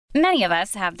Many of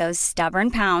us have those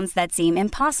stubborn pounds that seem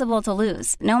impossible to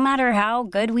lose, no matter how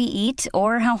good we eat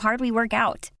or how hard we work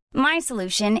out. My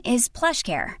solution is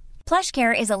PlushCare.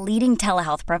 PlushCare is a leading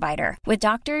telehealth provider with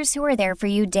doctors who are there for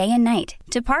you day and night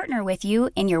to partner with you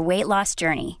in your weight loss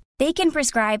journey. They can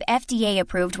prescribe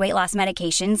FDA-approved weight loss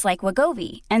medications like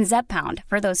Wegovy and Zepbound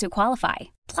for those who qualify.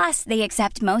 Plus, they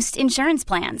accept most insurance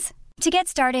plans. To get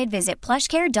started, visit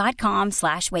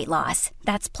plushcare.com/weightloss.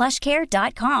 That's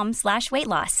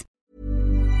plushcare.com/weightloss.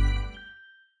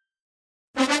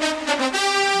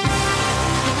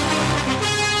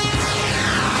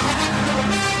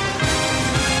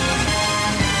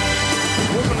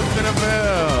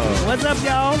 NFL. What's up,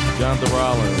 y'all? Jonathan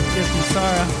Rollins. Yes,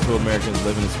 Sarah. Two Americans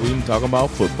living in Sweden talking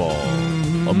about football.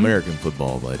 American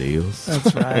football, that is.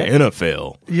 That's right.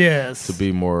 NFL. Yes. To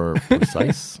be more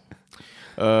precise.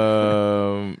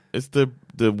 It's the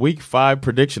week 5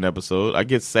 prediction episode. I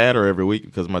get sadder every week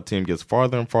because my team gets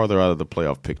farther and farther out of the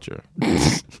playoff picture.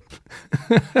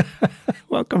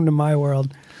 Welcome to my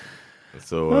world.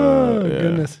 So, yeah.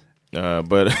 Goodness.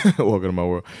 But welcome to my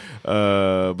world.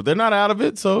 But they're not out of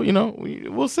it, so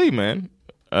we'll see, man.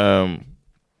 But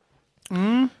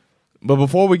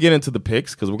before we get into the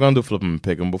picks, because we're going to do flip 'em and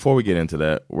pick 'em, before we get into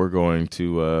that, we're going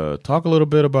to talk a little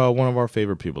bit about one of our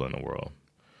favorite people in the world.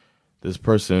 This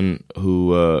person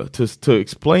who, to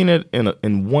explain it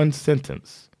in one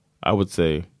sentence, I would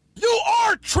say, "You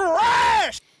are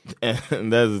trash!"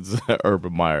 And that's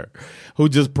Urban Meyer, who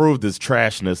just proved his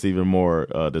trashness even more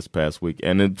this past week.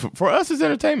 And for us, it's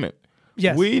entertainment.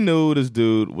 Yes. We knew this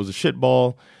dude was a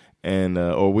shitball, and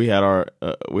or we had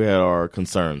our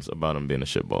concerns about him being a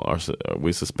shitball.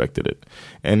 We suspected it,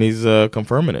 and he's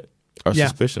confirming it. Our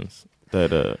suspicions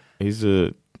that he's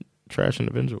a trash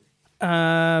individual.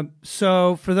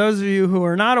 So for those of you who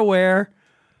are not aware,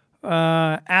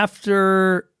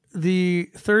 after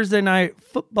the Thursday night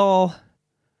football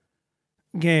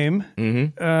game,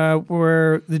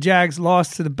 where the Jags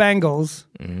lost to the Bengals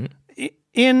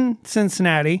in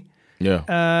Cincinnati,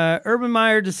 Urban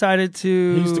Meyer decided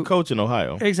to... He used to coach in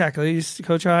Ohio. Exactly. He used to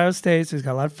coach Ohio State, so he's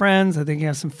got a lot of friends. I think he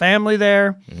has some family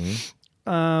there.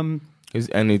 And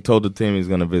he told the team he's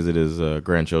going to visit his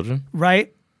grandchildren.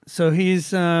 Right. So he's,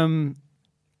 so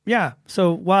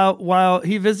while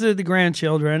he visited the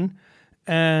grandchildren,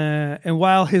 and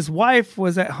while his wife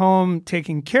was at home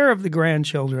taking care of the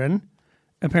grandchildren,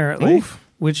 apparently,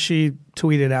 which she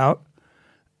tweeted out,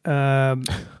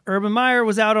 Urban Meyer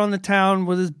was out on the town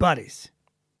with his buddies.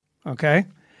 Okay.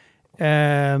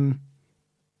 Nothing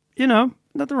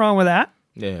wrong with that.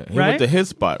 Yeah. He right? went to his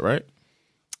spot, right?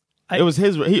 It was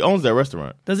his. He owns that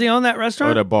restaurant. Does he own that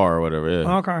restaurant? Or that bar or whatever,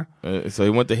 yeah. Okay. So he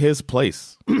went to his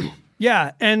place.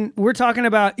 Yeah, and we're talking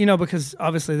about, because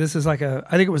obviously this is I think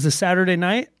it was a Saturday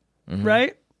night,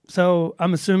 right? So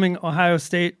I'm assuming Ohio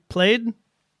State played.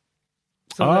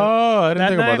 So I didn't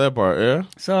think about that part, yeah.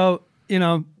 So,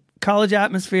 college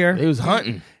atmosphere. He was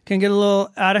hunting. Can get a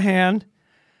little out of hand.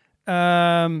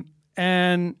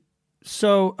 And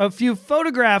so a few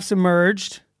photographs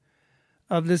emerged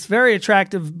of this very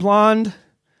attractive blonde,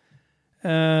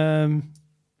 hanging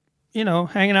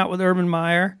out with Urban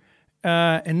Meyer.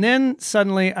 And then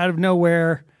suddenly, out of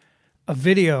nowhere, a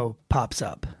video pops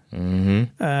up. And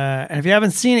if you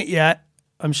haven't seen it yet,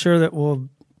 I'm sure that we'll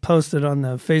post it on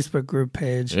the Facebook group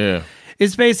page. Yeah.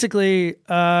 It's basically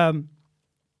Urban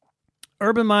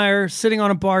Meyer sitting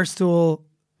on a bar stool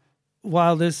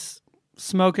while this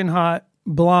smoking hot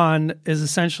blonde is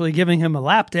essentially giving him a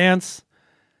lap dance,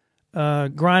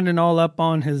 grinding all up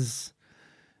on his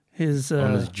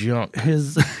junk,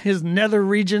 his nether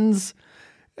regions.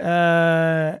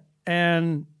 I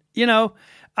don't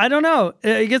know.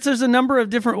 I guess there's a number of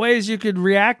different ways you could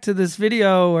react to this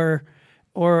video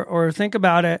or think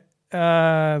about it.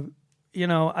 I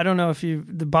don't know if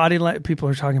people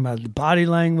are talking about the body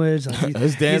language. Like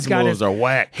his dance moves are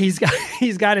whack. He's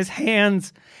got his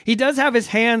hands. He does have his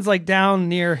hands down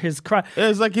near his crotch. Yeah,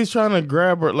 it's like he's trying to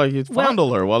grab her, he's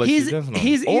fondle her while he's dancing.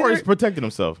 He's protecting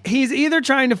himself. He's either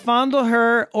trying to fondle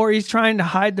her or he's trying to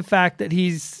hide the fact that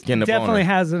he's definitely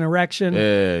has an erection.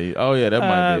 Yeah. Oh yeah, that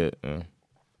might be it. Yeah.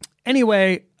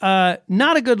 Anyway,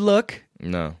 not a good look.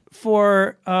 No.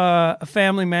 For a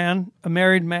family man, a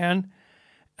married man.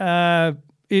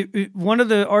 One of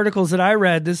the articles that I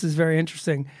read, this is very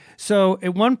interesting. So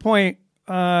at one point,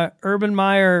 Urban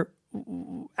Meyer,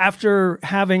 after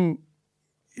having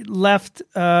left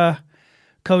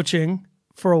coaching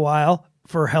for a while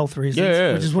for health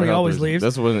reasons, which is when he always leaves.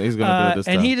 That's when he's going to do it this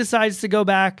time. And he decides to go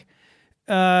back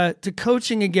to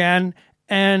coaching again.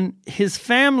 And his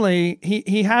family,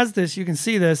 he has this. You can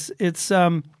see this. It's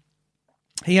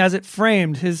he has it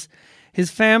framed. His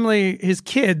his family, his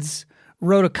kids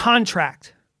wrote a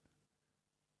contract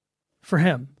for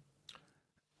him.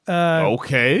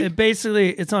 Okay.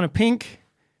 It's on a pink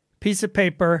piece of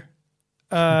paper.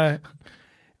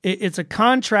 It's a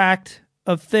contract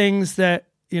of things that,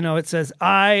 it says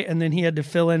I, and then he had to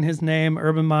fill in his name,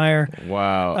 Urban Meyer.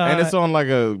 Wow. And it's on like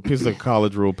a piece of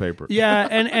college rule paper. Yeah,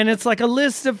 and it's like a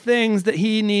list of things that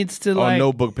he needs to on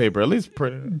notebook paper, at least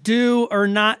print. Do or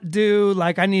not do.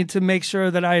 Like, I need to make sure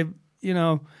that I,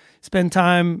 spend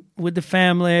time with the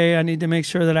family. I need to make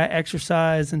sure that I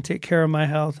exercise and take care of my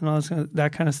health and all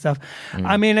that kind of stuff.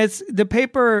 I mean, it's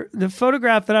the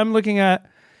photograph that I'm looking at,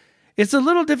 it's a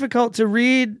little difficult to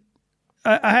read.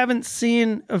 I haven't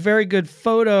seen a very good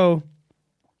photo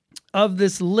of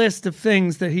this list of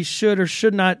things that he should or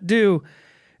should not do.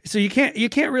 So you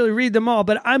can't really read them all,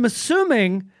 but I'm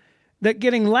assuming that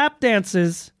getting lap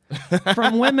dances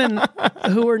from women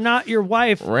who are not your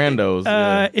wife, randos,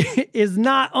 is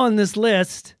not on this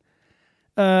list.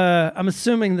 I'm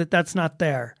assuming that that's not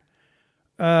there.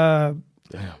 Damn.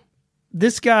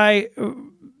 This guy, like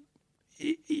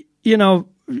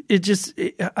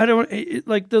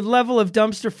the level of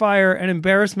dumpster fire and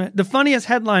embarrassment. The funniest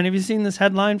headline, have you seen this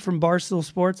headline from Barstool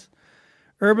Sports?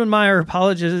 Urban Meyer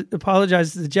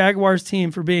apologizes to the Jaguars team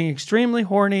for being extremely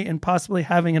horny and possibly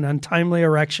having an untimely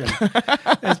erection.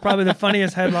 It's probably the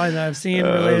funniest headline that I've seen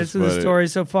related to the story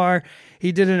so far.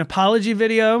 He did an apology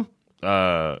video.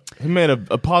 He made an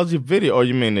apology video, or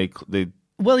you mean they?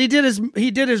 Well, he did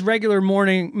his regular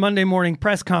Monday morning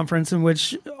press conference in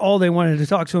which all they wanted to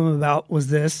talk to him about was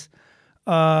this.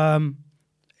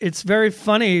 It's very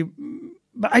funny,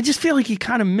 but I just feel like he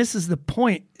kind of misses the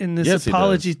point in this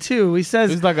apology too. He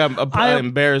says, "He's like I'm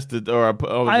embarrassed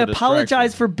I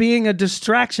apologize for being a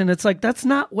distraction." It's like that's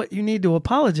not what you need to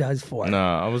apologize for. No,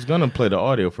 I was gonna play the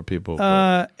audio for people,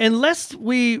 unless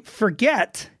we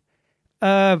forget.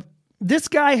 This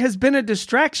guy has been a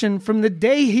distraction from the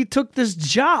day he took this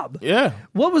job. Yeah.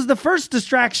 What was the first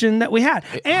distraction that we had?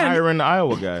 And hiring the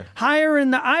Iowa guy.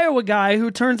 Hiring the Iowa guy who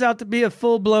turns out to be a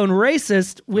full-blown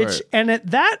racist, and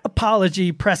at that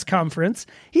apology press conference,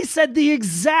 he said the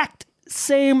exact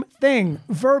same thing,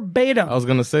 verbatim. I was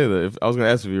going to say that. I was going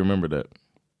to ask if you remember that.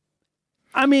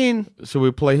 I mean... Should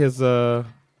we play his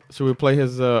apology?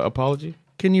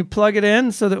 Can you plug it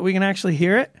in so that we can actually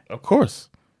hear it? Of course.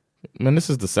 Man, this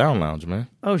is the Sound Lounge, man.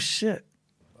 Oh, shit.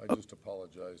 I just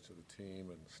apologize to the team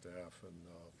and staff for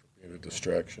being a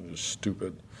distraction, just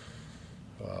stupid.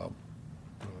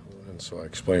 And so I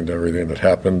explained everything that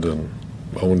happened and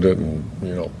owned it and,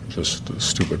 just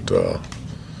stupid.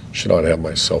 Should not have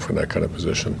myself in that kind of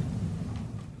position.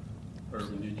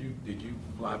 Urban, did you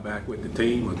fly back with the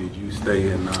team or did you stay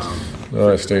in?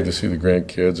 No, I stayed to see the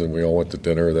grandkids and we all went to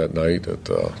dinner that night at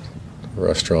a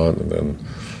restaurant and then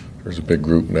there's a big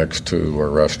group next to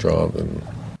our restaurant. And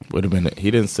wait a minute.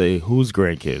 He didn't say whose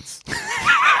grandkids.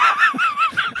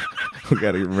 We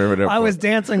got to remember that. I was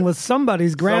dancing with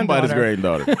somebody's granddaughter.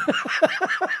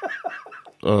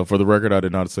 For the record, I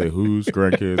did not say whose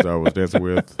grandkids I was dancing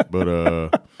with, but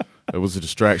it was a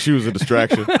distraction. She was a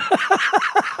distraction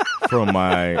from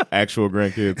my actual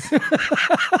grandkids.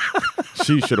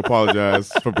 She should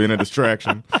apologize for being a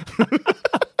distraction.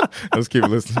 Let's keep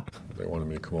listening. They wanted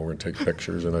me to come over and take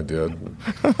pictures, and I did.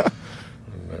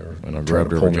 And I tried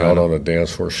to pull me out on the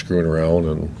dance floor, screwing around,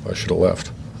 and I should have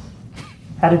left.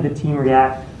 How did the team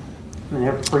react? I mean,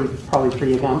 they're probably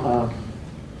pretty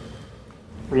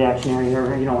reactionary.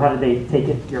 Or, how did they take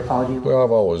it? Your apology? Well,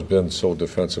 I've always been so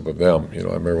defensive of them. I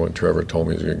remember when Trevor told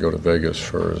me he was going to go to Vegas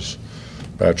for his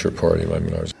bachelor party. I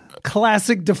mean, I was.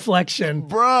 Classic deflection.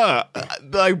 Bruh,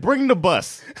 like bring the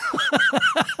bus.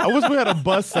 I wish we had a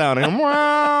bus sound. And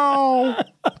wow,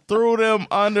 threw them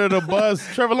under the bus.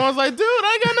 Trevor Lawrence like, dude,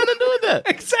 I ain't got nothing to do with that.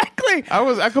 Exactly.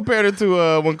 I compared it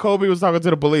to when Kobe was talking to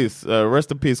the police.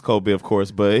 Rest in peace, Kobe, of course.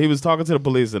 But he was talking to the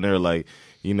police and they're like,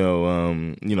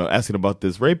 asking about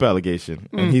this rape allegation.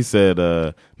 And he said,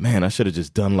 man, I should have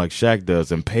just done like Shaq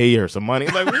does and pay her some money.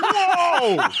 Like,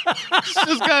 whoa, this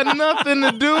just got nothing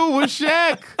to do with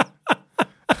Shaq.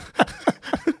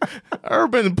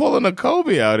 Urban pulling a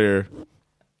Kobe out here.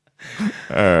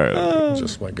 All right.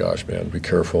 Just, my gosh, man, be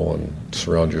careful and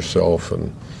surround yourself,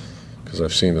 and because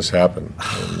I've seen this happen.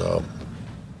 And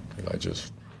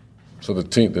so the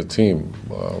team.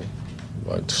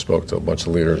 I spoke to a bunch of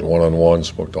leaders one-on-one.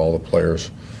 Spoke to all the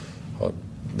players.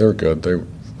 They're good. They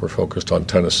were focused on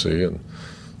Tennessee, and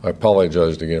I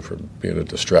apologized again for being a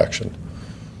distraction.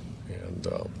 And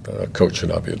a coach should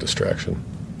not be a distraction.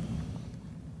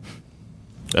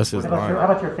 That's his line.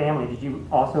 How about your family? Did you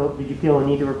feel a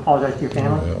need to apologize to your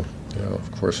family? Yeah,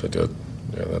 of course I did.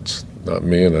 Yeah, that's not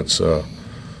me, and it's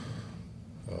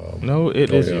No,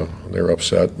 it is you. They were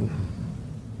upset.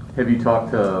 Have you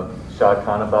talked to Shad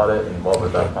Khan about it, and what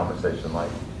was that conversation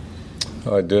like?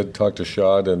 I did talk to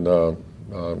Shad, and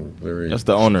very That's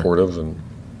the owner. supportive. And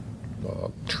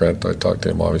Trent, I talked to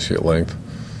him obviously at length.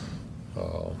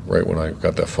 Right when I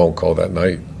got that phone call that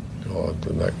night,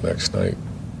 the next night.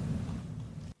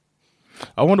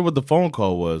 I wonder what the phone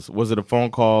call was. Was it a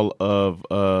phone call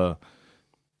of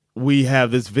we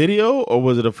have this video, or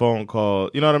was it a phone call?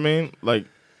 You know what I mean? Like,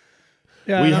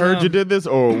 Yeah, we I don't heard know. you did this,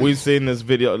 or we seen this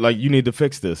video. Like, you need to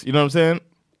fix this. You know what I'm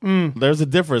saying? There's a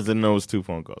difference in those two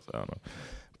phone calls. I don't know,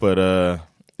 but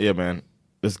yeah, man,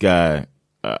 this guy,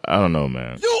 I don't know,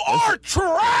 man. You are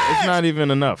trash! It's not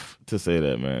even enough to say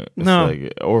that, man. It's No.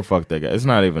 like, or fuck that guy. It's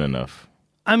not even enough.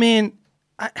 I mean,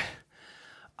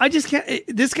 I just can't.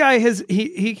 This guy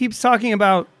he keeps talking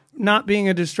about not being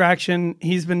a distraction.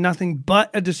 He's been nothing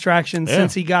but a distraction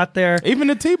since he got there. Even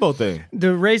the Tebow thing. The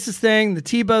racist thing, the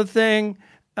Tebow thing.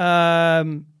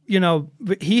 You know,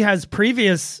 he has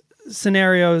previous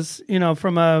scenarios. You know,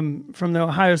 from the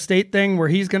Ohio State thing where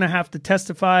he's going to have to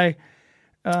testify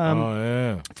Oh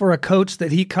yeah, for a coach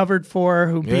that he covered for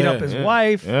who beat up his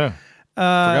wife. Yeah,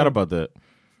 forgot about that.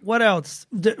 What else?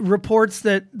 Reports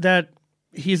that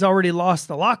he's already lost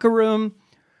the locker room.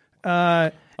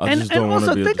 I just don't want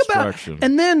to be a distraction.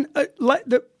 And then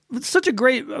it's such a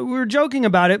great. We were joking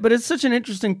about it, but it's such an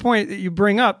interesting point that you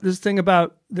bring up. This thing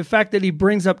about the fact that he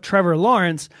brings up Trevor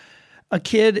Lawrence, a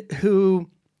kid who,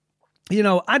 you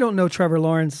know, I don't know Trevor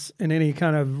Lawrence in any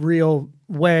kind of real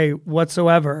way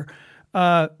whatsoever,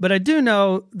 but I do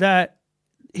know that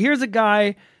here's a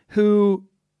guy who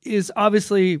is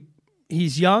obviously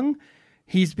he's young.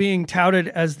 He's being touted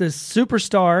as this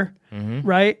superstar,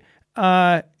 right?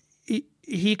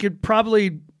 He could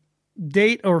probably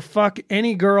date or fuck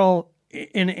any girl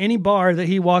in any bar that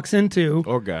he walks into.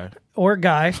 Or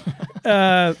guy.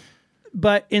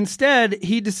 But instead,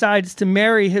 he decides to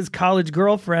marry his college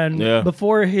girlfriend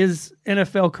before his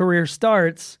NFL career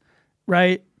starts,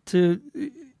 right? To,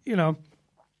 you know,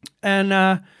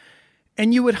 and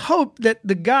you would hope that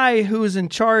the guy who is in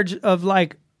charge of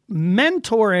like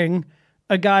mentoring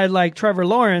a guy like Trevor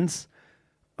Lawrence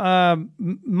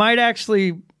might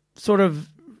actually sort of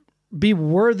be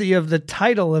worthy of the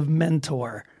title of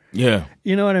mentor. Yeah.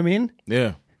 You know what I mean?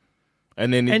 Yeah.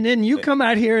 And then you come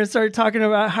out here and start talking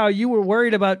about how you were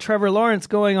worried about Trevor Lawrence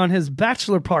going on his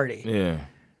bachelor party. Yeah.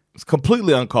 It's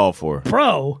completely uncalled for.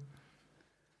 Bro.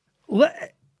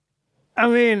 I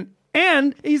mean,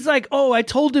 and he's like, oh, I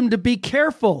told him to be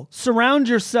careful. Surround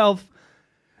yourself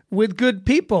with good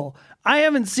people. I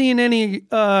haven't seen any,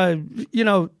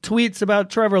 tweets about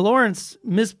Trevor Lawrence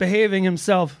misbehaving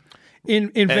himself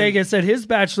in Vegas at his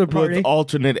bachelor party. With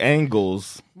alternate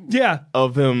angles. Yeah.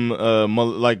 Of him,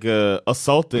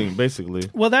 assaulting, basically.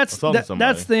 Well, that's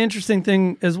the interesting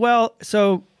thing as well.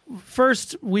 So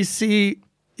first we see,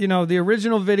 the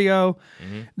original video.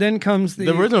 Then comes the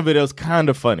original video is kind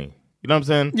of funny. You know what I'm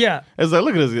saying? Yeah. It's like,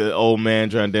 look at this old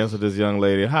man trying to dance with this young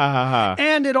lady. Ha, ha, ha.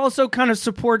 And it also kind of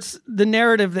supports the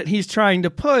narrative that he's trying to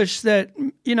push that,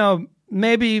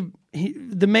 maybe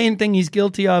the main thing he's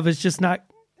guilty of is just not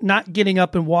getting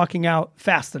up and walking out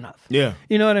fast enough. Yeah.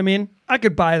 You know what I mean? I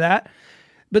could buy that.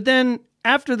 But then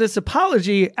after this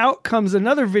apology, out comes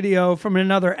another video from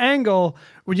another angle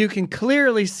where you can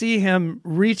clearly see him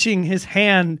reaching his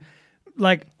hand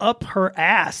like up her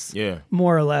ass,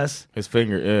 more or less. His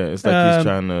finger, it's like he's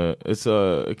trying to. It's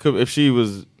it could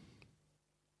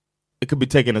it could be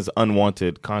taken as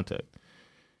unwanted contact.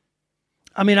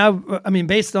 I mean,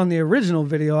 based on the original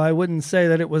video, I wouldn't say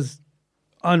that it was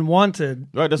unwanted.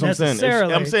 Right, that's what I'm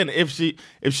saying. I'm saying if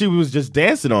she was just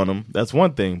dancing on him, that's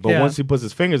one thing. But once he puts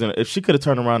his fingers in it, if she could have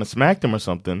turned around and smacked him or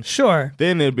something, sure,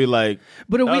 then it'd be like.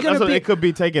 But are we gonna be? It could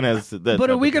be taken as that.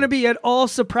 But are we going to be at all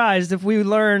surprised if we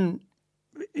learn?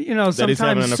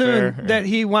 Sometime soon that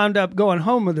he wound up going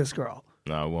home with this girl.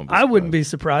 No, I won't be surprised. I wouldn't be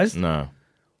surprised. No.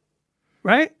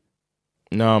 Right?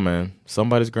 No, man.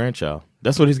 Somebody's grandchild.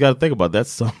 That's what he's got to think about. That's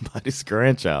somebody's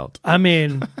grandchild. I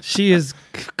mean, she is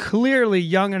clearly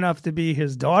young enough to be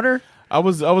his daughter. I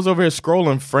was over here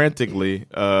scrolling frantically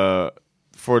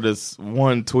for this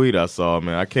one tweet I saw,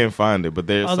 man. I can't find it, but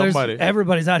there's somebody.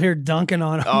 Everybody's out here dunking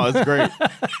on him. Oh, it's great.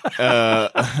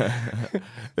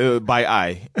 By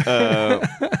eye.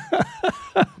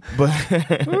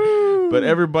 But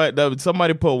everybody,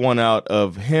 somebody put one out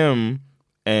of him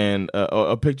and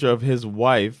a picture of his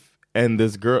wife and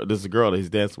this girl that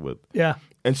he's dancing with. Yeah.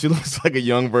 And she looks like a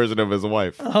young version of his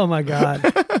wife. Oh my God.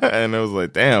 And it was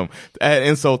like, damn, add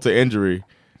insult to injury.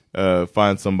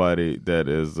 Find somebody that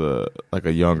is like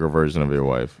a younger version of your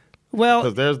wife. Well,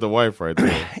 Because there's the wife right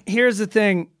there. here's the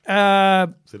thing. See,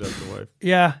 that's the wife.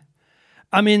 Yeah.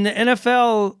 I mean, the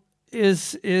NFL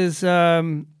is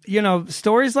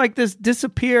stories like this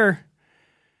disappear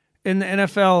in the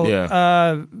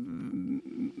NFL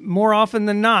more often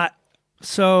than not.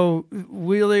 So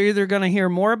we're either going to hear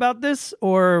more about this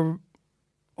or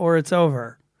it's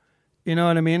over. You know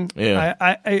what I mean? Yeah.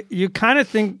 I you kind of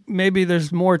think maybe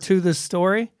there's more to this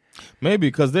story. Maybe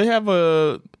because they have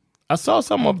I saw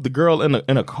some of the girl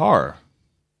in a car.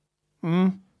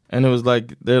 And it was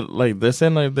they're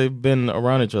saying like they've been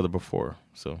around each other before.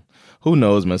 So who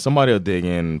knows, man? Somebody will dig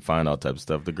in and find out type of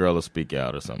stuff. The girl will speak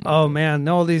out or something. Oh man,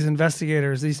 all these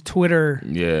investigators, these Twitter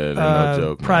Yeah, they're no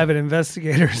joke. Man. private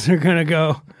investigators are gonna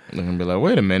go. They're gonna be like,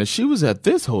 wait a minute, she was at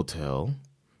this hotel,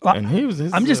 and he was.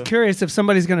 I'm just curious if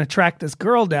somebody's gonna track this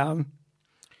girl down.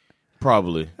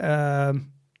 Probably.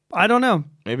 I don't know.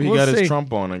 Maybe he We'll got his see.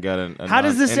 Trump on and got an. How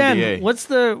does this NDA. end? What's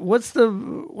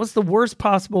the worst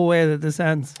possible way that this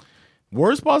ends?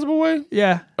 Worst possible way?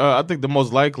 Yeah. I think the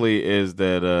most likely is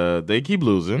that they keep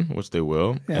losing, which they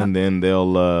will, Yeah. and then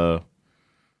they'll,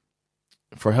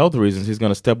 for health reasons, he's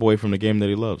going to step away from the game that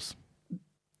he loves.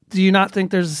 Do you not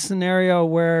think there's a scenario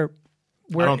where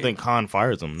I don't think Khan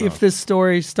fires him. No. if this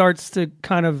story starts to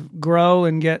kind of grow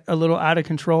and get a little out of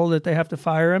control that they have to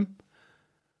fire him?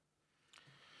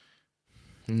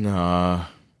 Nah.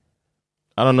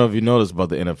 I don't know if you know this about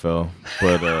the NFL,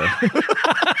 but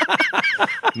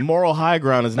moral high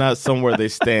ground is not somewhere they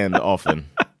stand often.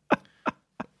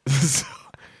 So,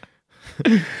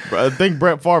 I think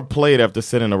Brett Favre played after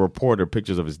sending a reporter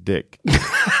pictures of his dick.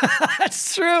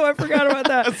 That's true. I forgot about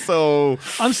that. So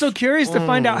I'm so curious to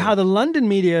find out how the London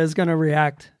media is going to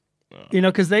react.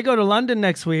 Because they go to London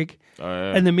next week,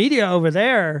 and the media over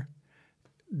there,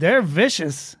 they're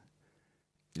vicious.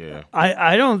 yeah,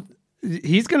 I don't.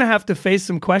 He's going to have to face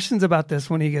some questions about this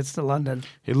when he gets to London.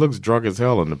 he looks drunk as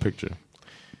hell in the picture.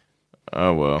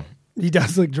 Oh well. He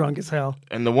does look drunk as hell.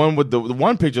 And the one with the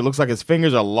one picture looks like his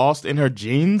fingers are lost in her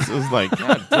jeans. It's like,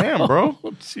 God damn, bro.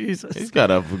 Jesus. He's got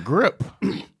a grip.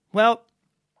 Well,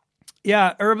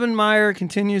 yeah, Urban Meyer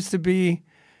continues to be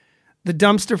the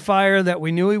dumpster fire that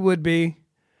we knew he would be.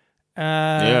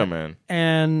 Yeah, man.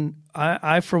 And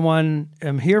I, for one,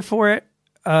 am here for it.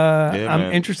 I'm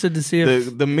man. interested to see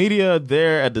if The media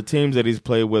there at the teams that he's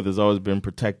played with has always been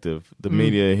protective. The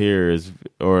media here is,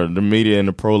 or the media in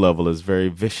the pro level is very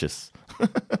vicious.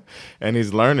 And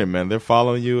he's learning, man. They're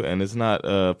following you, and it's not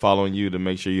following you to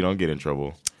make sure you don't get in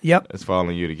trouble. Yep. It's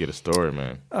following you to get a story,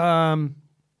 man.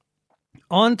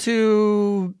 On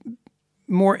to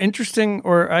more interesting,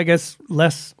 or I guess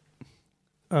less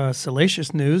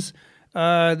salacious news.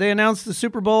 They announced the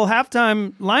Super Bowl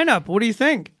halftime lineup. What do you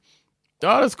think?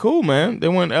 Oh, that's cool, man. They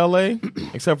went L.A.,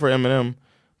 except for Eminem.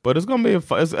 But it's going to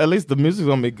be at least the music's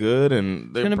going to be good,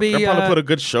 and they'll probably put a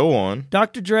good show on.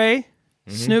 Dr. Dre,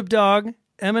 Snoop Dogg,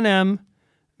 Eminem,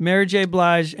 Mary J.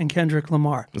 Blige, and Kendrick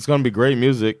Lamar. It's going to be great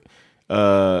music.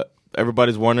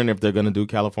 Everybody's wondering if they're going to do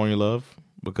California Love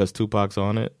because Tupac's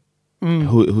on it.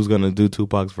 Who's going to do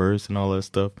Tupac's verse and all that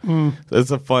stuff. So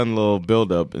it's a fun little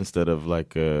build-up instead of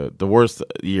like the worst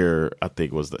year, I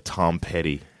think, was the Tom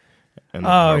Petty and the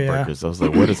Heartbreakers. I was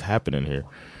like, what is happening here?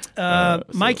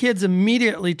 My kids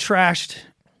immediately trashed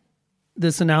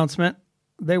this announcement.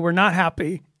 They were not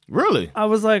happy. Really? I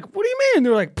was like, what do you mean?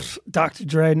 They're like, Dr.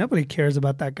 Dre, nobody cares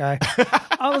about that guy.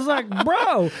 I was like,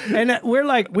 bro. And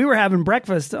we were having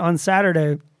breakfast on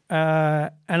Saturday,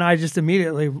 and I just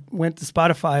immediately went to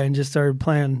Spotify and just started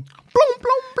playing.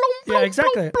 Yeah,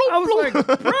 exactly. I was like,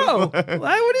 bro,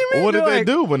 what do you mean? What did they like,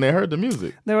 do when they heard the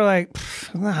music? They were like,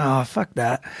 no, fuck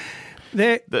that.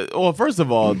 Well, first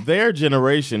of all, their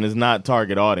generation is not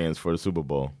target audience for the Super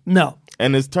Bowl. No.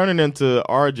 And it's turning into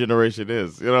our generation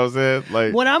is. You know what I'm saying?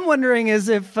 Like, what I'm wondering is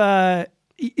if,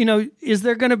 is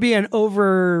there going to be an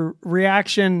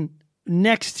overreaction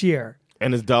next year?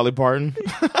 And it's Dolly Parton?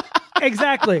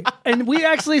 Exactly. And we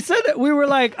actually said it. We were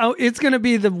like, oh, it's going to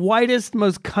be the whitest,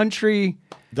 most country.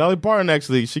 Dolly Parton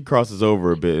actually, she crosses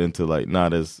over a bit into like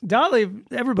not as Dolly.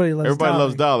 Everybody loves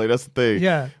Dolly. That's the thing.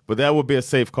 Yeah. But that would be a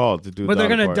safe call to do. But they're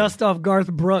going to dust off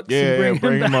Garth Brooks. Yeah, and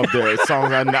bring him up there.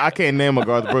 Songs I can't name a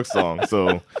Garth Brooks song.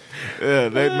 So yeah,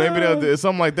 maybe they'll do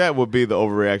something like that. Would be the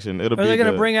overreaction. Are they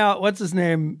going to bring out what's his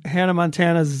name? Hannah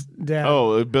Montana's dad.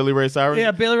 Oh, Billy Ray Cyrus.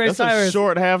 Yeah, Billy Ray Cyrus. That's a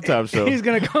short halftime show. He's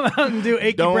going to come out and do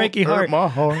 "Achy Breaky Heart." My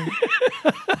heart.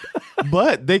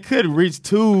 But they could reach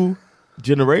two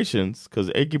generations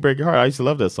because "Achy Breaky Heart." I used to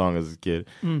love that song as a kid.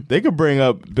 They could bring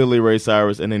up Billy Ray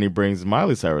Cyrus, and then he brings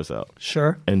Miley Cyrus out.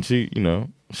 Sure. And she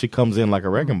comes in like a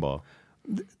wrecking ball,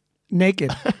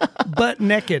 naked, butt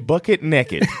naked, bucket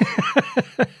naked.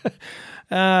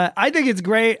 I think it's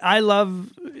great. I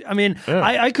mean,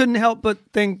 I couldn't help but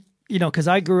think, because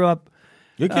I grew up.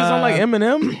 Your kids don't like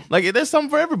Eminem? Like, there's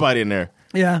something for everybody in there.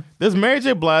 Yeah. There's Mary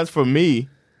J. Blige for me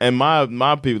and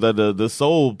my people, the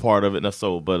soul part of it, not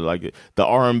soul, but like the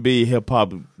R&B hip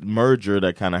hop merger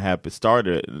that kind of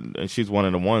started, and she's one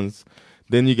of the ones.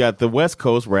 Then you got the West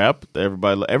Coast rap.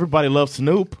 Everybody loves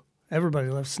Snoop. Everybody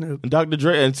loves Snoop. And Dr.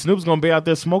 Dre, and Snoop's gonna be out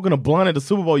there smoking a blunt at the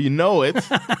Super Bowl. You know it.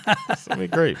 It's gonna be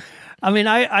great. I mean,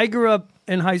 I grew up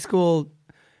in high school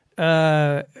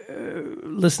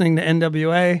listening to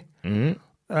NWA.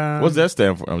 Mm-hmm. What's that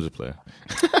stand for? I'm just playing.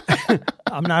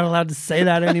 I'm not allowed to say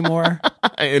that anymore.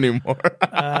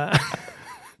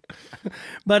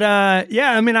 But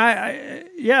yeah, I mean,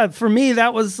 for me,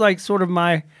 that was like sort of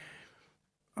my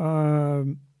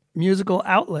musical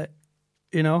outlet,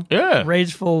 Yeah.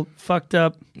 Rageful, fucked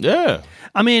up. Yeah.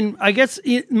 I mean, I guess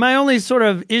my only sort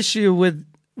of issue with,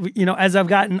 as I've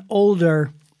gotten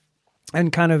older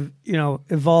and kind of,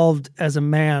 evolved as a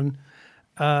man,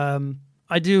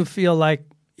 I do feel like,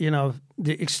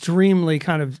 the extremely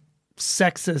kind of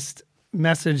sexist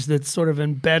message that's sort of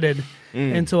embedded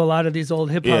into a lot of these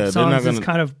old hip hop songs is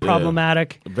kind of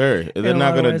problematic. Very. They're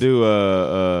not going to do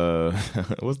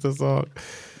what's the song?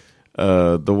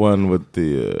 The one with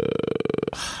the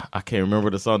I can't remember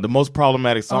the song. The most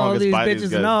problematic song all is these by bitches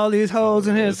these guys. And all these hoes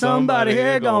in here. Somebody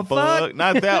here gonna fuck.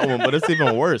 Not that one, but it's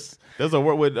even worse. There's a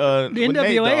word with the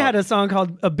NWA had a song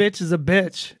called "A Bitch Is a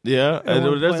Bitch." Yeah,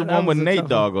 and there's one with Nate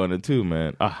Dogg on it too,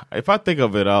 man. If I think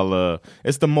of it, I'll.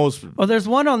 It's the most. Well, there's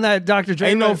one on that Dr. Dre.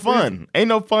 Ain't no fun. Ain't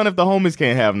no fun if the homies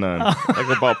can't have none.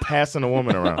 Like about passing a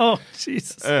woman around. Oh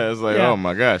Jesus! Yeah, it's like oh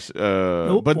my gosh.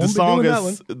 But the song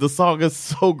is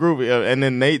so groovy. And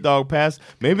then Nate Dogg passed.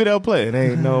 Maybe they'll play it.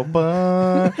 Ain't no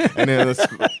fun. And then let's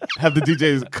have the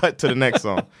DJs cut to the next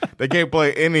song. They can't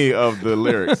play any of the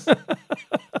lyrics.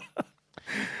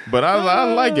 But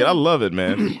I like it. I love it,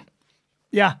 man.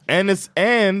 Yeah. And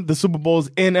the Super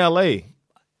Bowl's in LA. It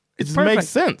just makes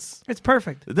sense. It's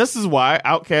perfect. This is why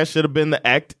Outkast should have been the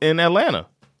act in Atlanta.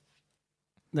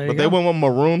 But they went with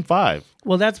Maroon 5.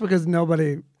 Well, that's because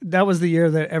that was the year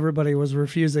that everybody was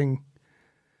refusing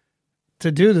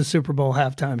to do the Super Bowl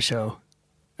halftime show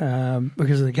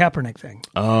because of the Kaepernick thing.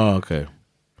 Oh, okay.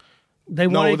 They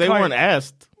weren't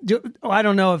asked. I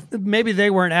don't know if maybe they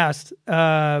weren't asked, but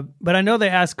I know they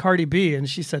asked Cardi B and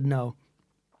she said no.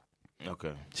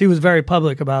 Okay. She was very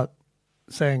public about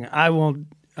saying, I'm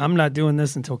not doing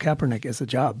this until Kaepernick gets a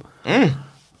job. What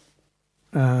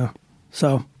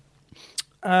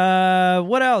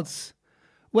else?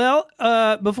 Well,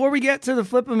 before we get to the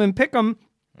flip 'em and pick 'em,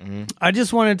 I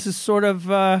just wanted to sort of,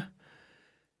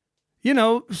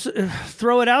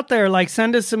 throw it out there. Like,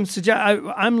 send us some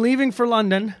suggestions. I'm leaving for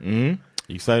London.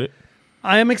 You excited?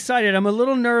 I am excited. I'm a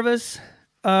little nervous.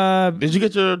 Did you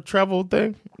get your travel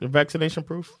thing? Your vaccination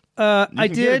proof? I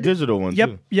did. Get a digital one,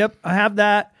 too. Yep. I have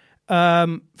that.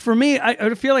 For me,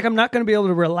 I feel like I'm not going to be able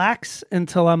to relax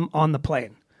until I'm on the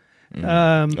plane.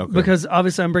 Because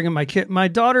obviously I'm bringing my kid. My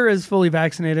daughter is fully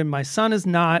vaccinated. My son is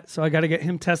not. So I got to get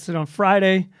him tested on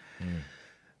Friday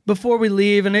before we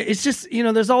leave. And it's just,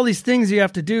 there's all these things you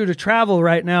have to do to travel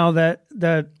right now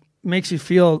that makes you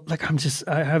feel like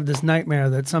I have this nightmare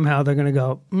that somehow they're going to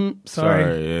go,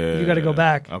 sorry, you got to go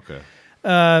back. Okay.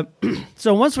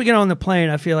 So once we get on the plane,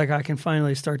 I feel like I can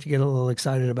finally start to get a little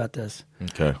excited about this.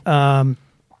 Okay.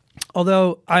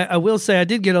 Although I will say I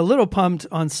did get a little pumped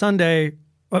on Sunday.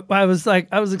 I was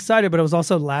excited, but I was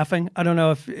also laughing. I don't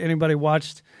know if anybody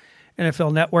watched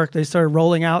NFL Network. They started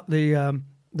rolling out the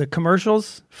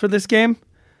commercials for this game,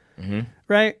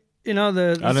 right?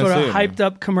 The sort of hyped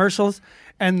up commercials,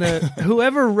 and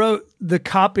whoever wrote the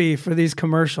copy for these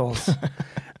commercials.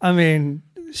 I mean,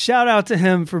 shout out to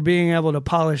him for being able to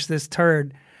polish this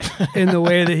turd in the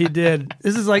way that he did.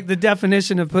 This is like the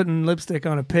definition of putting lipstick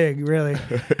on a pig, really.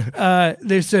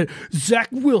 They said, Zach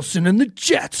Wilson and the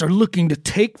Jets are looking to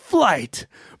take flight,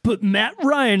 but Matt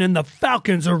Ryan and the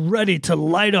Falcons are ready to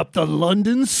light up the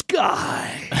London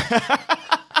sky.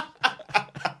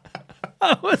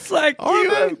 I was like, you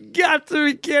have got to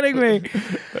be kidding me.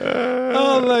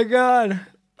 Oh, my God.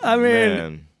 I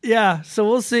mean, yeah, so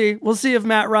we'll see. We'll see if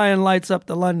Matt Ryan lights up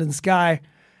the London sky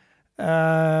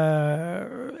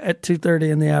at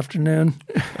 2:30 in the afternoon.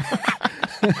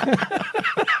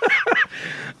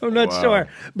 I'm not sure.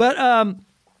 But,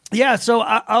 yeah, so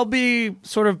I'll be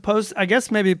sort of posting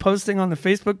on the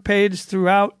Facebook page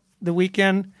throughout the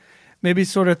weekend, maybe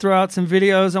sort of throw out some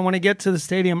videos. I want to get to the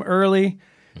stadium early,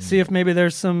 see if maybe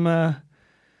there's some,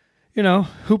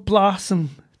 hoopla,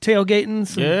 some tailgating,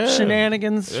 some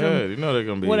shenanigans. Yeah, they're going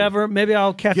to be. Whatever. Maybe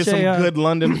I'll catch get some good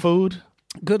London food.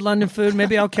 Good London food.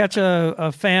 Maybe I'll catch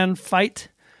a fan fight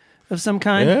of some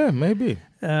kind. Yeah, maybe.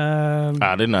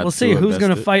 I did not. We'll see who's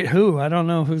going to fight who. I don't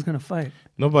know who's going to fight.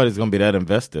 Nobody's going to be that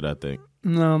invested, I think.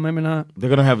 No, maybe not.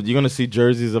 You're going to see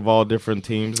jerseys of all different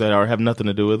teams that have nothing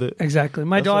to do with it. Exactly.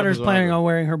 My daughter's planning on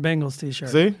wearing her Bengals t-shirt.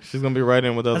 See? She's going to be right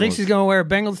in with us. I think she's going to wear a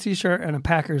Bengals t-shirt and a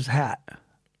Packers hat.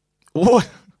 What?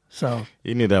 So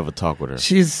you need to have a talk with her.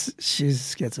 She's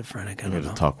schizophrenic. I don't know.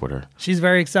 To talk with her. She's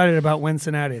very excited about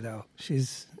Cincinnati, though.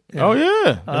 She's Oh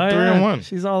yeah, 3-1.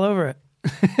 She's all over it.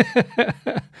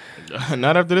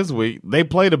 Not after this week. They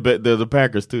played the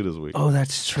Packers too this week. Oh,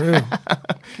 that's true.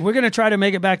 We're gonna try to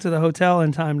make it back to the hotel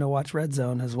in time to watch Red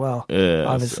Zone as well. Yeah,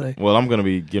 obviously. Well, I'm gonna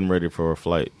be getting ready for a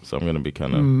flight, so I'm gonna be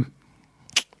kind of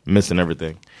missing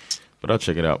everything. But I'll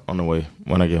check it out on the way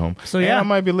when I get home. So yeah, and I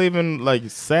might be leaving like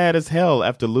sad as hell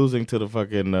after losing to the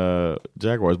fucking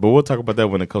Jaguars. But we'll talk about that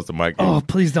when it comes to my game. Oh,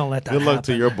 please don't let that happen. Good luck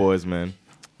to your boys, man.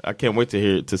 I can't wait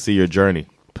to see your journey.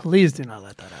 Please do not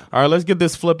let that happen. All right, let's get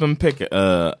this flip and pick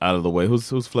out of the way.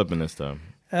 Who's flipping this time?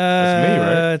 It's me,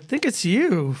 right? I think it's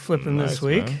you flipping this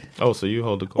week. Man. Oh, so you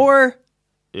hold the call. Or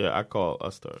yeah, I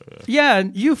start. Yeah,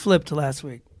 you flipped last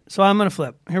week, so I'm gonna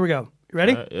flip. Here we go. You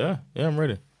ready? Yeah, I'm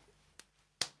ready.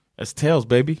 It's tails,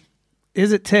 baby.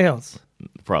 Is it tails?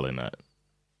 Probably not.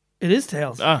 It is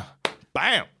tails.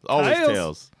 Bam! Always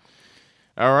tails.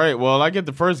 All right, well, I get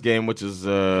the first game, which is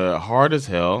hard as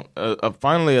hell.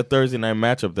 Finally, a Thursday night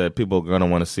matchup that people are going to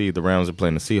want to see. The Rams are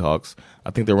playing the Seahawks.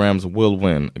 I think the Rams will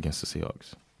win against the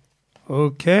Seahawks.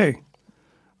 Okay.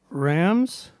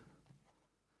 Rams.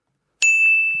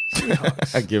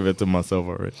 Seahawks. I give it to myself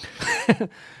already.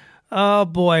 Oh,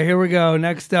 boy. Here we go.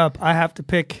 Next up, I have to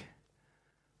pick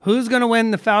who's going to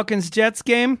win the Falcons-Jets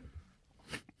game.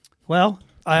 Well,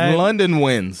 London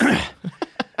wins.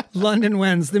 London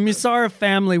wins. The Musara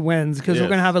family wins because we're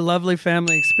going to have a lovely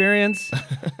family experience.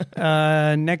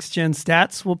 Next Gen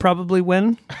Stats will probably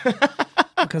win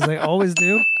because they always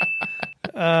do.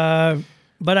 But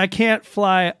I can't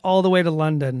fly all the way to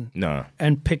London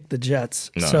and pick the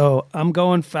Jets. No. So I'm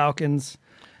going Falcons.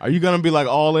 Are you going to be like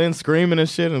all in, screaming and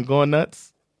shit and going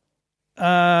nuts?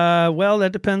 Well,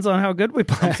 that depends on how good we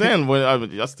play. I'm saying,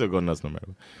 I still go nuts no matter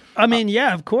what. I mean,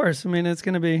 yeah, of course. I mean, it's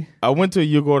going to be... I went to a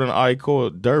U Gordon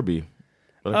Aiko Derby.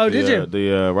 Did you?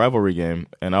 The rivalry game.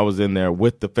 And I was in there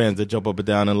with the fans that jump up and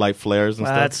down and light flares and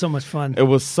stuff. That's so much fun. It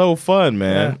was so fun,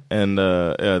 man. Yeah. And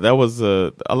that was...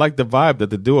 I like the vibe that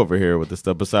they do over here with the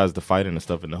stuff, besides the fighting and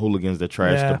stuff and the hooligans that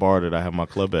trash the bar that I have my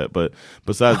club at. But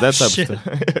besides that type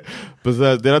of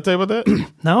stuff... Did I tell you about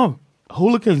that? No.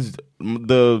 Hooligans...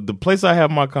 The place I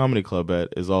have my comedy club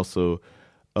at is also...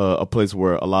 a place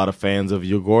where a lot of fans of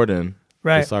U Gordon,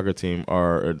 the soccer team,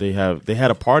 they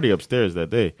had a party upstairs that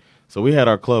day. So we had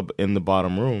our club in the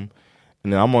bottom room,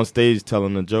 and then I'm on stage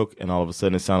telling a joke, and all of a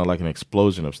sudden it sounded like an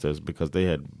explosion upstairs because they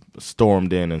had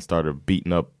stormed in and started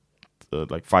beating up,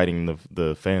 like fighting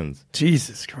the fans.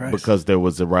 Jesus Christ! Because there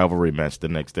was a rivalry match the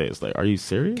next day. It's like, are you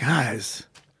serious, guys?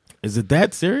 Is it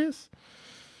that serious?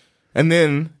 And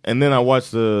then I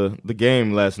watched the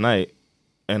game last night.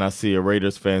 And I see a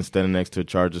Raiders fan standing next to a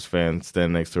Chargers fan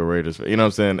standing next to a Raiders fan. You know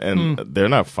what I'm saying? And they're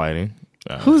not fighting.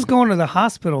 Who's going to the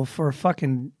hospital for a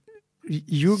fucking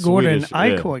U Gordon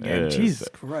Icor game? Jesus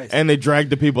Christ. And they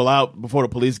dragged the people out before the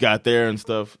police got there and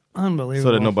stuff. Unbelievable.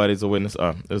 So that nobody's a witness.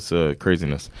 It's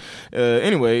craziness.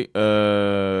 Anyway,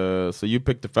 so you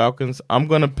picked the Falcons. I'm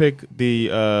going to pick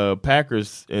the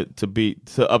Packers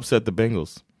to upset the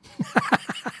Bengals.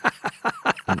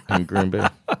 in Green Bay.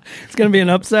 It's going to be an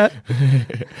upset.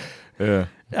 Yeah.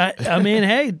 I mean,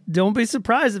 hey, don't be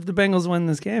surprised if the Bengals win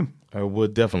this game. I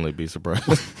would definitely be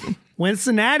surprised.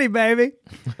 Cincinnati, baby.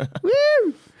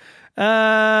 Woo!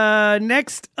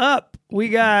 Next up, we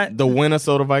got the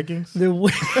Minnesota Vikings. The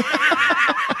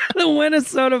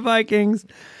Minnesota Vikings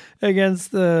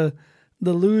against the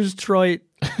Lose-Troit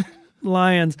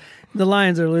Lions. The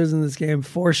Lions are losing this game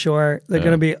for sure. They're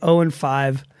going to be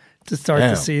 0-5 to start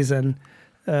the season.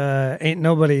 Ain't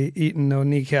nobody eating no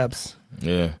kneecaps.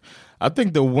 Yeah. I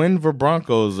think the Denver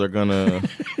Broncos are gonna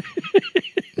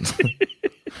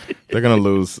they're gonna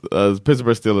lose.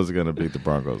 Pittsburgh Steelers are gonna beat the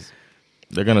Broncos.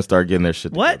 They're gonna start getting their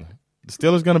shit together. The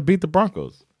Steelers gonna beat the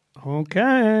Broncos.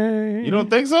 Okay. You don't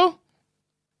think so?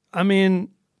 I mean,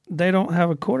 they don't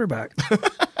have a quarterback.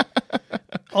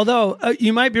 Although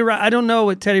you might be right. I don't know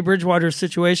what Teddy Bridgewater's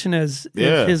situation is.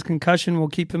 If his concussion will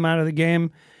keep him out of the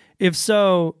game. If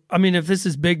so, I mean, if this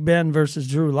is Big Ben versus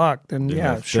Drew Lock, then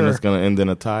sure. Then it's going to end in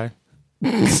a tie.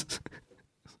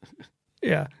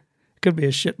 Yeah. Could be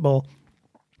a shit bowl.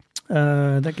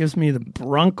 That gives me the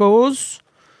Broncos.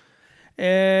 Do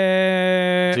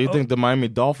you think the Miami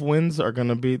Dolphins are going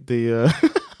to beat the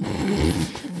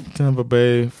Tampa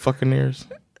Bay Buccaneers?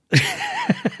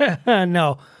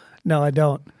 No, I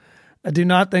don't. I do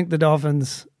not think the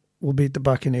Dolphins will beat the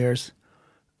Buccaneers.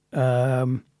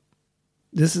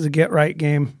 This is a get-right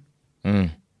game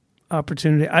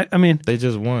opportunity. I mean... They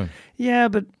just won. Yeah,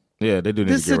 but... Yeah, they do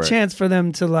need this to get is a right. chance for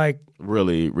them to, like...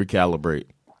 Really recalibrate.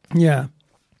 Yeah.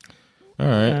 All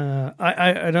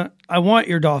right. I want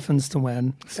your Dolphins to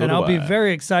win, So and do I'll be I.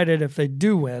 very excited if they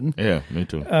do win. Yeah, me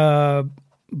too.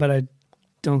 But I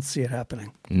don't see it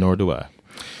happening. Nor do I.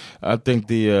 I think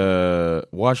the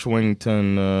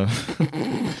Washington.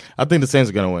 I think the Saints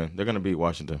are going to win. They're going to beat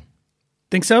Washington.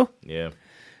 Think so? Yeah.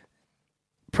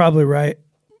 Probably right.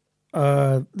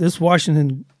 This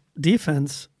Washington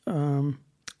defense.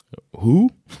 Who?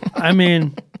 I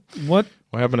mean, what?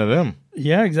 What happened to them?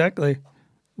 Yeah, exactly.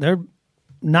 They're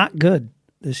not good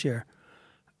this year.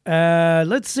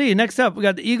 Let's see. Next up, we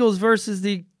got the Eagles versus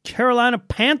the Carolina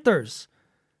Panthers.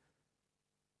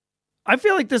 I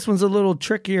feel like this one's a little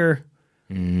trickier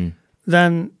than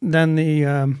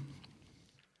the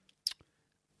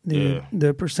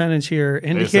percentage here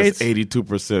indicates.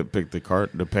 82% picked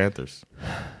the Panthers.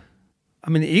 I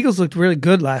mean, the Eagles looked really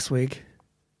good last week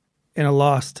in a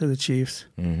loss to the Chiefs.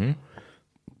 Mm-hmm.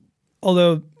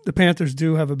 Although the Panthers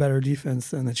do have a better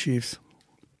defense than the Chiefs.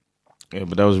 Yeah,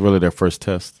 but that was really their first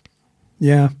test.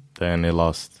 Yeah. And they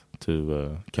lost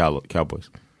to Cowboys.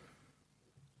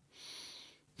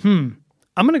 I'm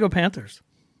going to go Panthers.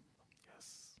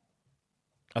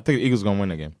 I think the Eagles are going to win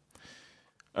that game.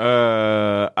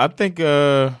 I think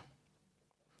the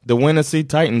Tennessee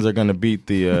Titans are going to beat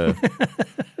the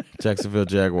Jacksonville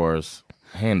Jaguars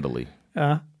handily.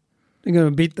 They're going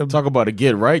to beat the... Talk about a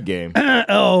get-right game.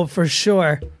 Oh, for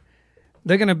sure.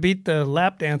 They're going to beat the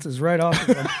lap dances right off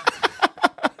of them.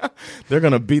 They're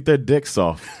going to beat their dicks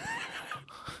off.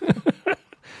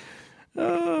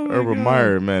 Urban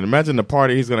Meyer, man. Imagine the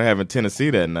party he's going to have in Tennessee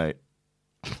that night.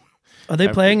 Are they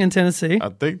playing in Tennessee? I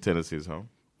think Tennessee's home.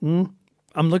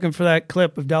 I'm looking for that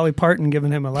clip of Dolly Parton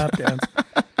giving him a lap dance.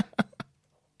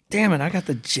 Damn it, I got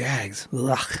the Jags.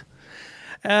 Ugh.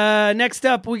 Next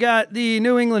up, we got the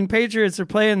New England Patriots are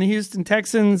playing the Houston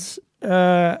Texans.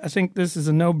 I think this is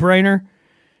a no-brainer.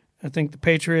 I think the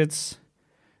Patriots,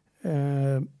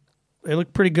 they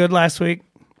looked pretty good last week,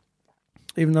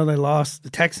 even though they lost. The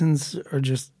Texans are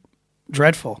just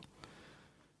dreadful.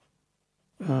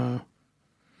 And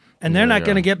they're not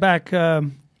going to get back...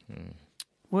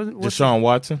 Deshaun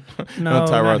Watson? No,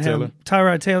 Tyrod not him. Taylor?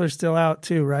 Tyrod Taylor's still out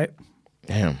too, right?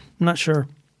 Damn. I'm not sure.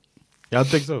 Yeah, I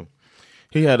think so.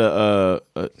 He had a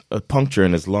puncture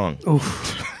in his lung.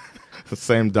 Oof. The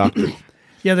same doctor.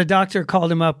 Yeah, the doctor called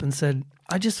him up and said,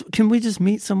 can we just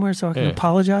meet somewhere so I can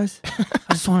apologize?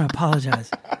 I just want to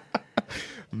apologize.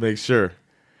 Make sure.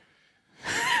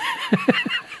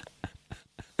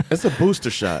 It's a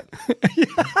booster shot.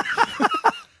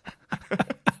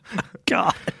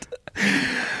 God.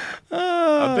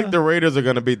 I think the Raiders are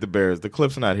going to beat the Bears. The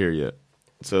clip's not here yet.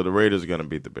 So the Raiders are going to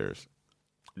beat the Bears.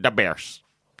 The Bears.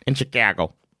 In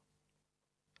Chicago.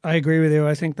 I agree with you.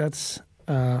 I think that's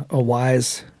a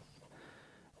wise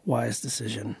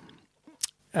decision.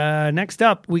 Next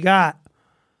up, we got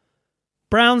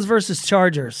Browns versus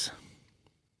Chargers.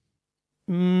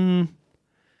 I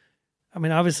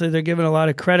mean, obviously they're giving a lot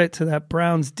of credit to that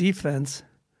Browns defense.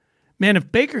 Man,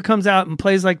 if Baker comes out and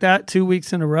plays like that 2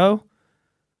 weeks in a row,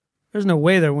 there's no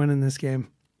way they're winning this game.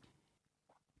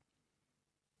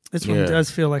 This one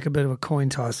does feel like a bit of a coin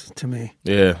toss to me.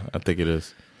 Yeah, I think it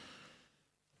is.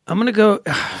 I'm going to go...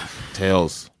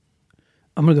 Tails.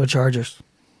 I'm going to go Chargers.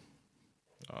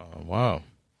 Wow.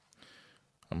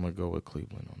 I'm going to go with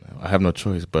Cleveland on that. I have no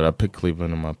choice, but I picked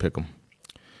Cleveland and I pick them.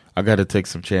 I got to take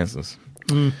some chances.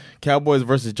 Cowboys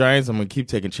versus Giants. I'm going to keep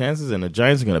taking chances, and the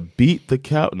Giants are going to beat the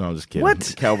Cow. No, I'm just kidding. What?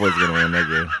 The Cowboys are going to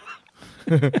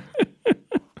win that game.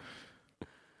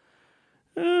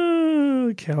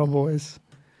 Oh, Cowboys.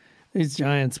 These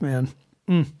Giants, man.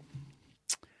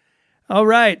 All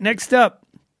right, next up.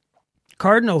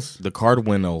 Cardinals. The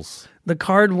Cardinals. The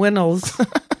Cardinals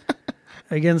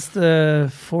against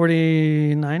the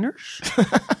 49ers.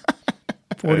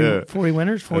 40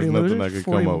 winners, 40 There's losers. nothing I could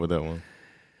 40... come up with that one.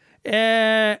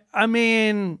 I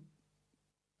mean,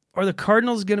 are the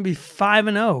Cardinals going to be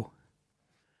 5-0?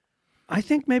 I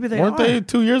think maybe they Weren't are. they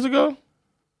 2 years ago?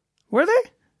 Were they?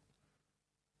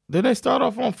 Did they start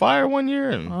off on fire one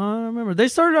year? I don't remember. They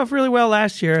started off really well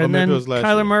last year, and then maybe it was last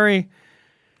Kyler year. Murray.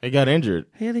 He got injured.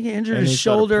 He injured And his he started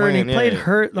shoulder, and he playing, played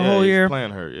hurt the whole he's year.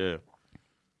 Playing hurt, yeah.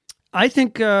 I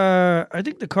think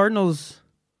the Cardinals.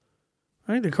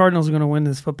 I think the Cardinals are going to win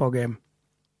this football game.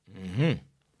 Mm-hmm.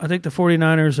 I think the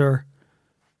 49ers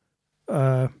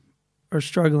are are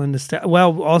struggling to stay.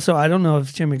 Well, also, I don't know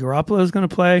if Jimmy Garoppolo is going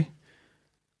to play.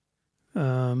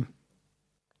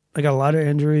 They got a lot of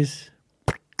injuries.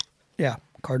 Yeah,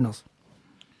 Cardinals.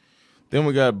 Then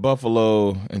we got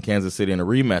Buffalo and Kansas City in a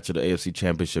rematch of the AFC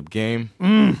Championship game.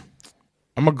 Mm.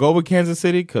 I'm gonna go with Kansas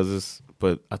City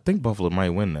but I think Buffalo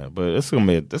might win that. But it's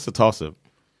a toss up.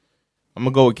 I'm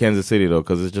gonna go with Kansas City though,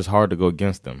 because it's just hard to go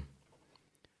against them.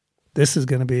 This is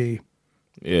gonna be,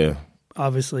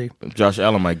 obviously, Josh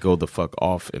Allen might go the fuck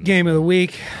off in game of the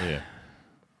week. Yeah.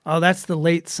 Oh, that's the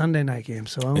late Sunday night game,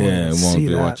 so I won't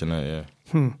be watching that.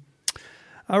 Yeah.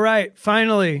 All right,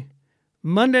 finally,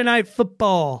 Monday Night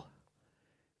Football.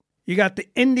 You got the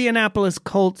Indianapolis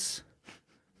Colts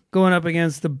going up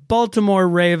against the Baltimore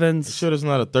Ravens. You sure it's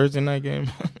not a Thursday night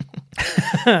game?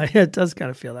 Yeah, it does kind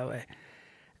of feel that way.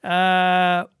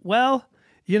 Well,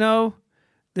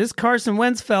 this Carson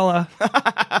Wentz fella,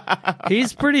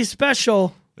 he's pretty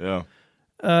special. Yeah.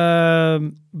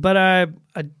 But I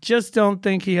just don't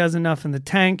think he has enough in the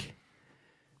tank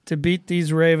to beat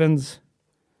these Ravens.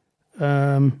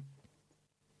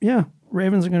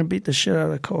 Ravens are going to beat the shit out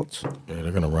of the Colts. Yeah,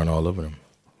 they're going to run all over them.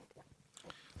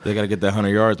 They got to get that 100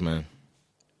 yards, man.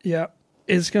 Yeah,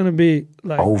 it's going to be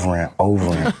like over and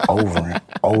over and over and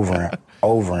over and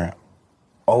over and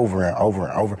over and over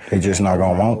and over. They're just not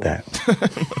going to want that.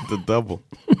 The double.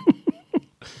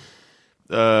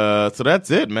 So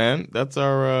that's it, man. That's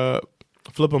our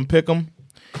Flip 'em Pick 'em.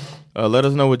 Let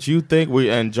us know what you think.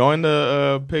 And join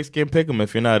the Pigskin Pick 'em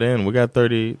if you're not in. We got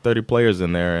 30 players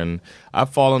in there, and I've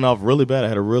fallen off really bad. I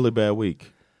had a really bad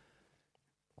week.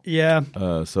 Yeah.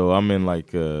 So I'm in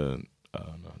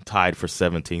tied for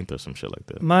 17th or some shit like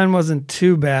that. Mine wasn't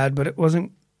too bad, but it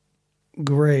wasn't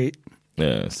great.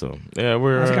 Yeah. So yeah,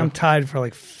 we're. I think I'm tied for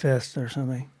 5th or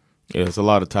something. Yeah, there's a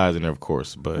lot of ties in there, of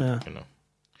course, but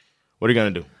what are you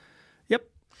gonna do? Yep.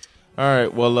 All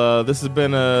right. Well, this has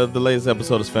been the latest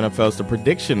episode of Spin NFL. It's the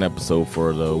prediction episode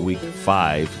for the Week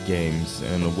 5 games,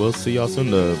 and we'll see y'all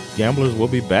soon. The gamblers will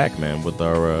be back, man, with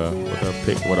our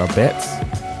bets.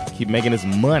 Keep making this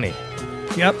money.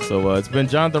 Yep. So it's been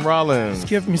Jonathan Rollins.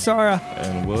 Skip Misara.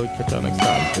 And we'll catch y'all next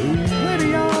time. Peace. Later,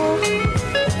 y'all.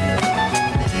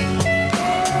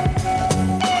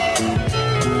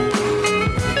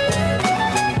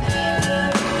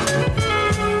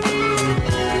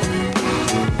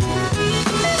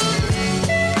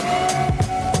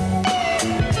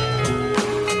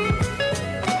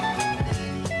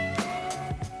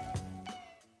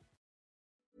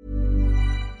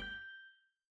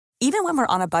 Even when we're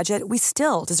on a budget, we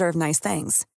still deserve nice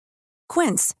things.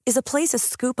 Quince is a place to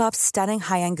scoop up stunning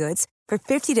high-end goods for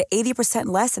 50 to 80%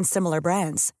 less than similar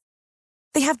brands.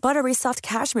 They have buttery soft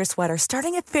cashmere sweaters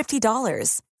starting at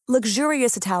 $50,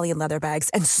 luxurious Italian leather bags,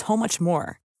 and so much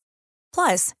more.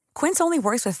 Plus, Quince only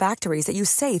works with factories that use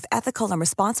safe, ethical, and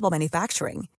responsible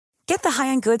manufacturing. Get the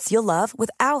high-end goods you'll love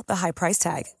without the high price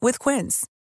tag with Quince.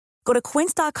 Go to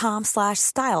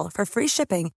quince.com/style for free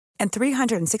shipping and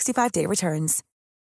 365-day returns.